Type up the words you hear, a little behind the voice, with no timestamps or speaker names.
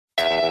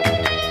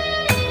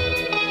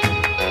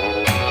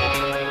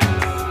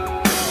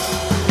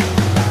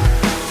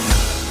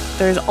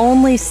there's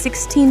only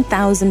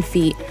 16,000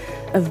 feet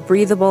of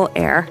breathable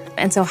air.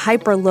 And so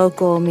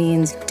hyperlocal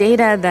means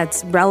data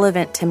that's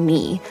relevant to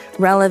me,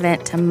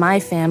 relevant to my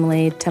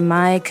family, to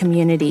my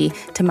community,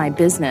 to my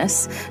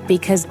business,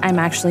 because I'm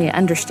actually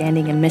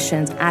understanding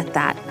emissions at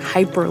that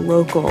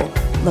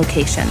hyperlocal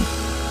location.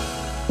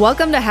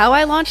 Welcome to How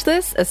I Launched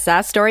This, a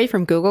SaaS story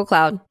from Google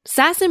Cloud.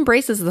 SaaS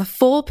embraces the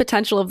full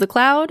potential of the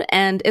cloud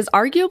and is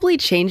arguably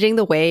changing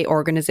the way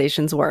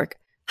organizations work.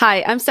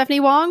 Hi, I'm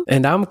Stephanie Wong.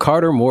 And I'm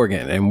Carter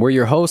Morgan, and we're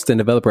your host and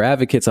developer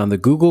advocates on the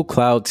Google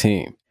Cloud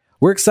team.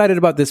 We're excited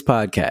about this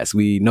podcast.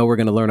 We know we're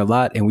going to learn a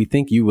lot, and we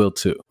think you will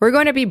too. We're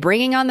going to be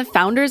bringing on the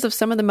founders of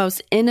some of the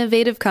most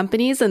innovative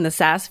companies in the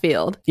SaaS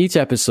field. Each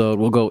episode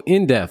will go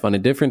in-depth on a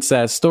different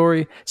SaaS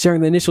story,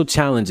 sharing the initial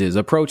challenges,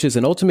 approaches,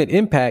 and ultimate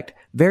impact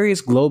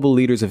various global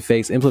leaders have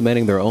faced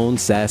implementing their own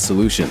SaaS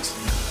solutions.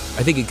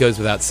 I think it goes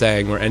without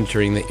saying we're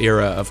entering the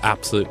era of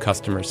absolute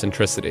customer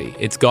centricity.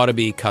 It's got to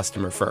be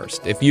customer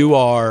first. If you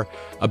are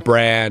a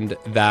brand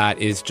that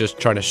is just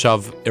trying to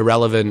shove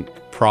irrelevant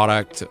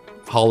product,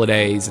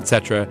 holidays,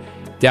 etc.,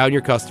 down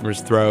your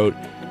customer's throat,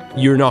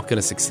 you're not going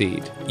to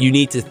succeed. You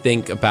need to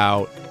think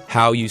about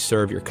how you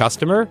serve your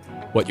customer,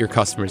 what your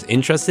customer is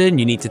interested in.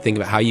 You need to think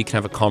about how you can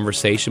have a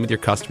conversation with your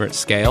customer at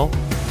scale.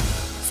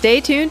 Stay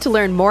tuned to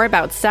learn more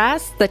about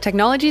SaaS, the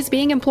technologies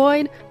being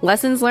employed,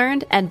 lessons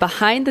learned, and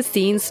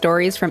behind-the-scenes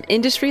stories from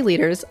industry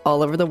leaders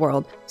all over the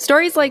world.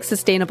 Stories like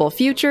sustainable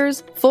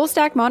futures,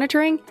 full-stack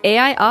monitoring,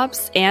 AI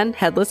ops, and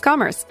headless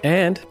commerce.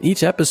 And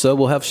each episode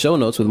will have show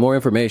notes with more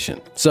information.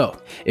 So,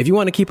 if you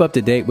want to keep up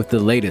to date with the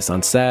latest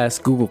on SaaS,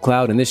 Google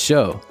Cloud, and this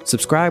show,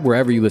 subscribe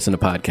wherever you listen to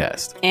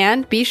podcasts.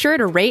 And be sure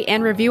to rate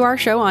and review our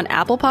show on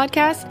Apple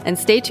Podcasts, and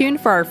stay tuned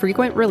for our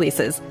frequent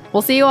releases.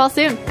 We'll see you all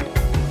soon.